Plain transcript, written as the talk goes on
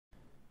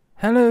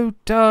Hello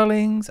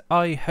darlings,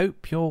 I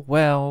hope you're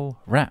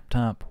well, wrapped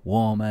up,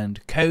 warm and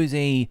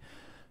cozy.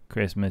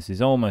 Christmas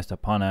is almost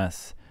upon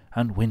us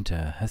and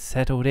winter has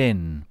settled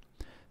in.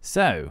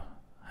 So,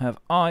 have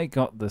I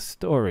got the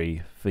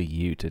story for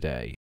you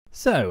today?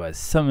 So, as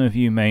some of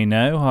you may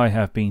know, I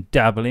have been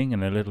dabbling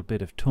in a little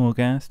bit of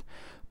Torghast,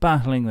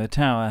 battling the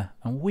tower,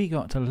 and we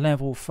got to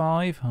level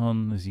 5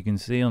 on, as you can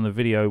see on the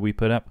video we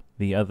put up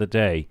the other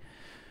day.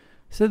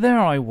 So there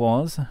I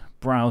was,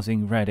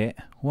 browsing Reddit,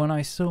 when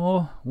I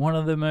saw one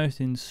of the most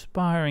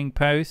inspiring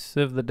posts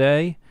of the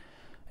day.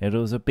 It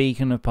was a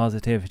beacon of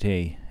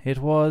positivity. It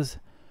was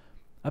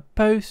a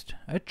post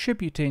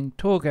attributing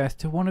Torghast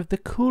to one of the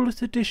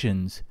coolest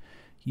additions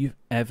you've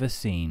ever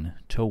seen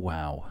to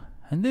WoW.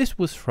 And this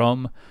was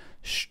from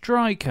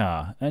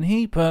Striker, and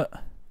he put,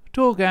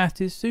 "Torghast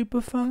is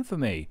super fun for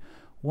me.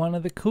 One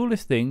of the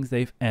coolest things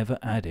they've ever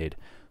added.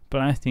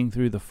 Blasting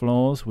through the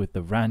floors with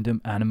the random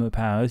anima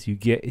powers you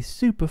get is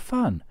super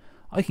fun.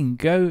 I can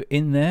go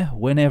in there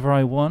whenever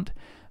I want,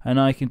 and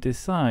I can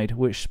decide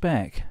which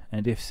spec,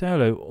 and if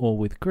solo or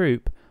with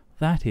group,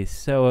 that is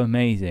so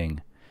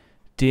amazing."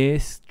 Dear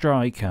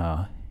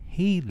Striker,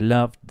 he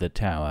loved the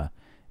tower.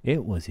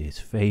 It was his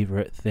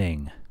favourite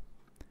thing.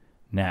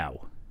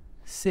 Now,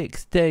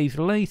 6 days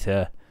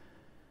later,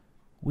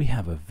 we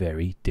have a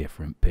very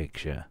different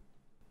picture.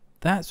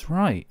 That's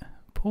right.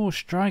 Poor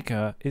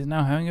Striker is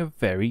now having a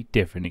very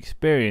different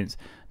experience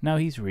now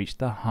he's reached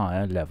the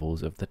higher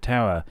levels of the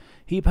tower.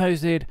 He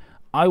posted,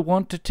 "I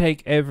want to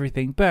take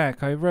everything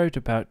back I wrote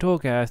about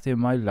Torghast in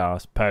my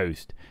last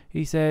post."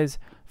 He says,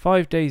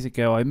 5 days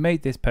ago I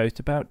made this post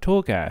about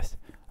Torghast.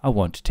 I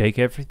want to take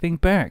everything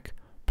back.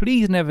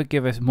 Please never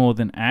give us more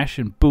than ash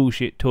and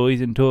bullshit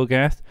toys in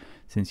Torghast.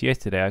 Since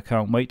yesterday I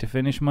can't wait to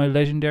finish my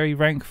legendary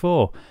rank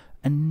 4.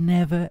 And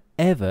never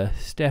ever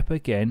step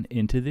again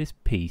into this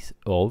piece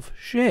of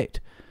shit.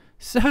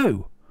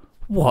 So,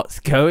 what's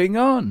going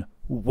on?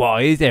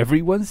 Why is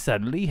everyone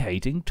suddenly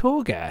hating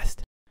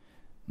Torghast?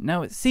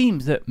 Now it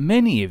seems that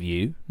many of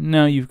you,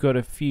 now you've got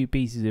a few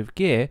pieces of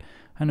gear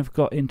and have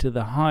got into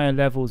the higher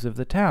levels of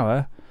the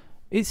tower,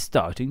 it's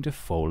starting to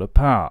fall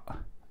apart.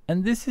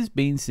 And this has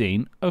been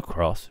seen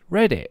across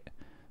Reddit.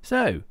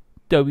 So,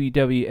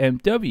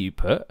 WWMW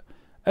put,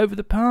 "Over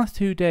the past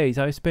 2 days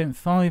I've spent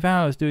 5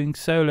 hours doing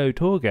solo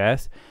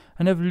Torghast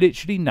and have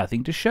literally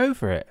nothing to show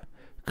for it.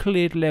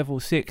 Cleared level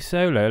 6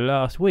 solo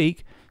last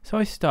week, so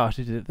I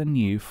started at the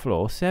new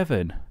floor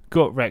 7.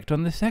 Got wrecked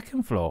on the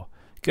 2nd floor.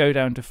 Go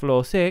down to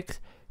floor 6,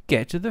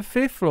 get to the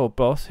 5th floor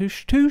boss who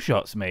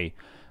 2-shots me.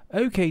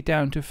 Okay,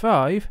 down to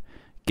 5,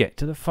 get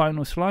to the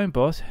final slime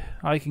boss.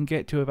 I can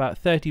get to about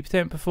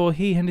 30% before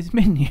he and his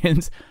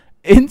minions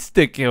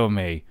insta-kill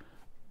me.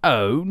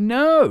 Oh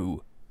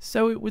no!"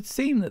 So it would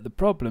seem that the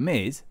problem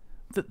is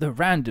that the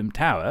random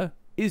tower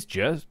is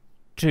just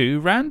too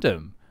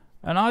random.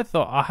 And I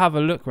thought I'll have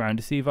a look around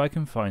to see if I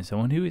can find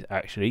someone who is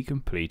actually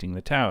completing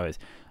the towers.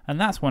 And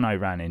that's when I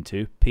ran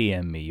into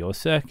PM Me Your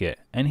Circuit.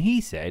 And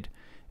he said,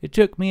 "It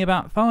took me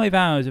about 5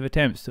 hours of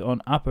attempts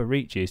on upper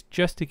reaches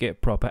just to get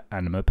proper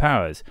anima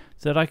powers,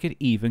 so that I could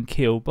even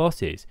kill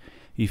bosses.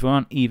 If you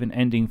aren't even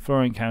ending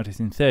floor encounters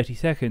in 30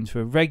 seconds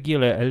for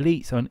regular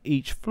elites on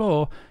each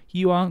floor,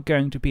 you aren't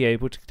going to be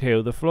able to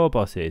kill the floor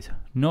bosses.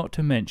 Not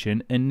to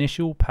mention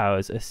initial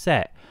powers are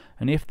set,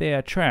 and if they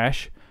are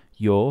trash,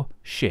 you're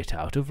shit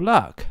out of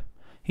luck."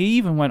 He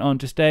even went on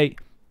to state,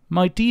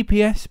 "My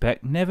DPS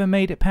spec never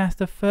made it past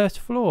the first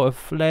floor of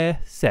Flare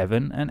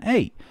 7 and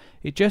 8.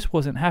 It just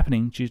wasn't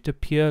happening due to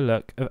pure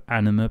luck of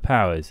anima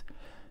powers.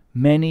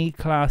 Many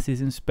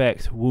classes and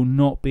specs will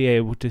not be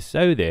able to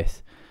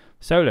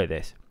solo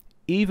this,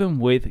 even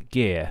with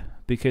gear,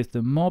 because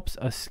the mobs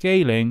are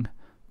scaling.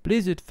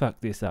 Blizzard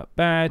fucked this up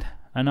bad,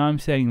 and I'm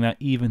saying that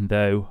even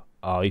though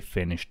I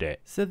finished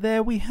it." So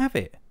there we have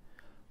it.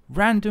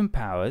 Random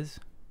powers,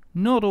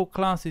 not all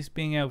classes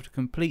being able to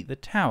complete the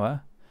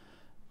tower,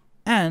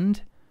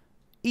 and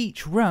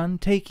each run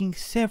taking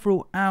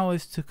several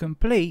hours to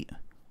complete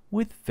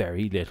with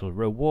very little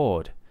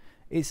reward.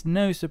 It's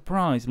no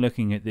surprise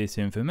looking at this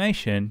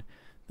information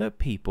that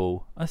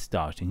people are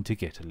starting to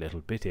get a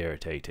little bit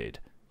irritated.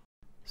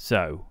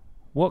 So,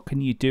 what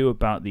can you do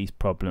about these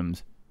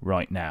problems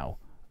right now?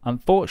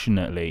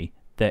 Unfortunately,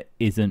 there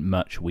isn't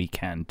much we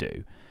can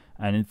do.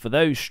 And for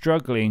those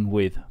struggling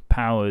with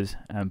powers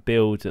and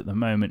builds at the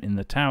moment in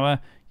the tower,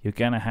 you're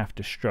going to have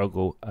to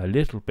struggle a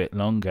little bit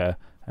longer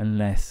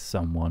unless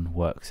someone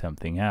works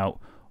something out,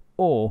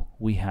 or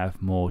we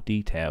have more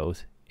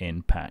details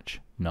in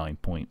patch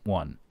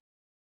 9.1.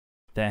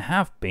 There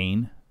have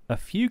been a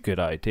few good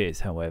ideas,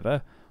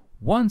 however.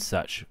 One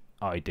such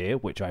idea,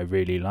 which I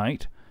really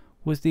liked,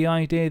 was the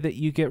idea that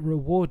you get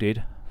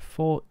rewarded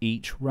for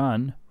each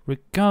run,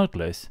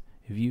 regardless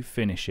if you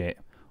finish it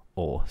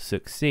or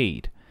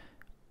succeed.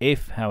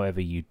 If,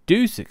 however, you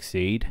do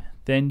succeed,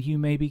 then you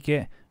maybe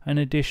get an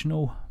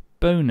additional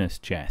bonus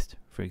chest,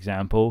 for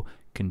example,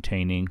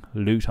 containing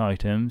loot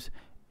items,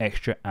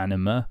 extra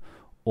anima,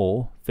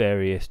 or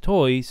various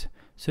toys.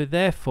 So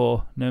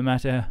therefore, no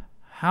matter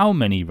how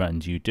many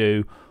runs you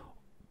do,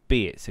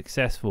 be it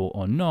successful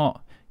or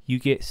not, you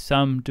get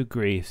some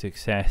degree of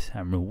success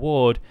and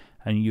reward,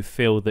 and you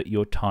feel that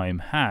your time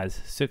has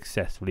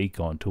successfully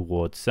gone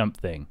towards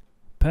something.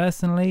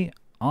 Personally,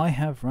 I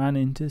have ran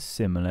into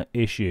similar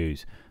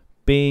issues.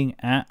 Being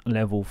at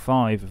level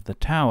 5 of the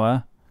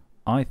tower,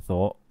 I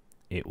thought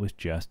it was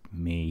just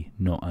me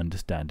not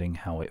understanding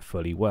how it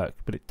fully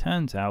worked, but it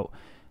turns out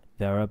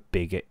there are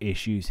bigger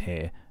issues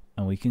here,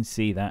 and we can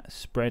see that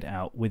spread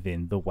out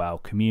within the WoW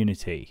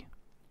community.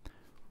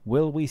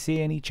 Will we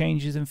see any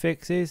changes and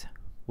fixes?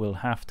 We'll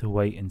have to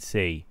wait and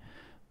see.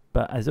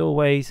 But as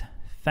always,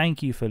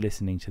 thank you for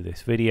listening to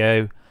this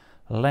video.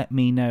 Let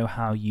me know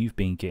how you've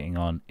been getting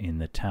on in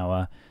the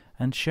tower,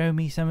 and show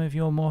me some of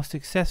your more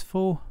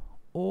successful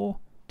or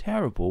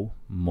terrible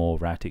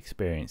Morat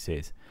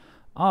experiences.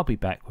 I'll be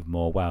back with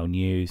more WoW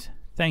news.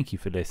 Thank you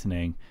for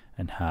listening,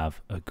 and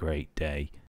have a great day.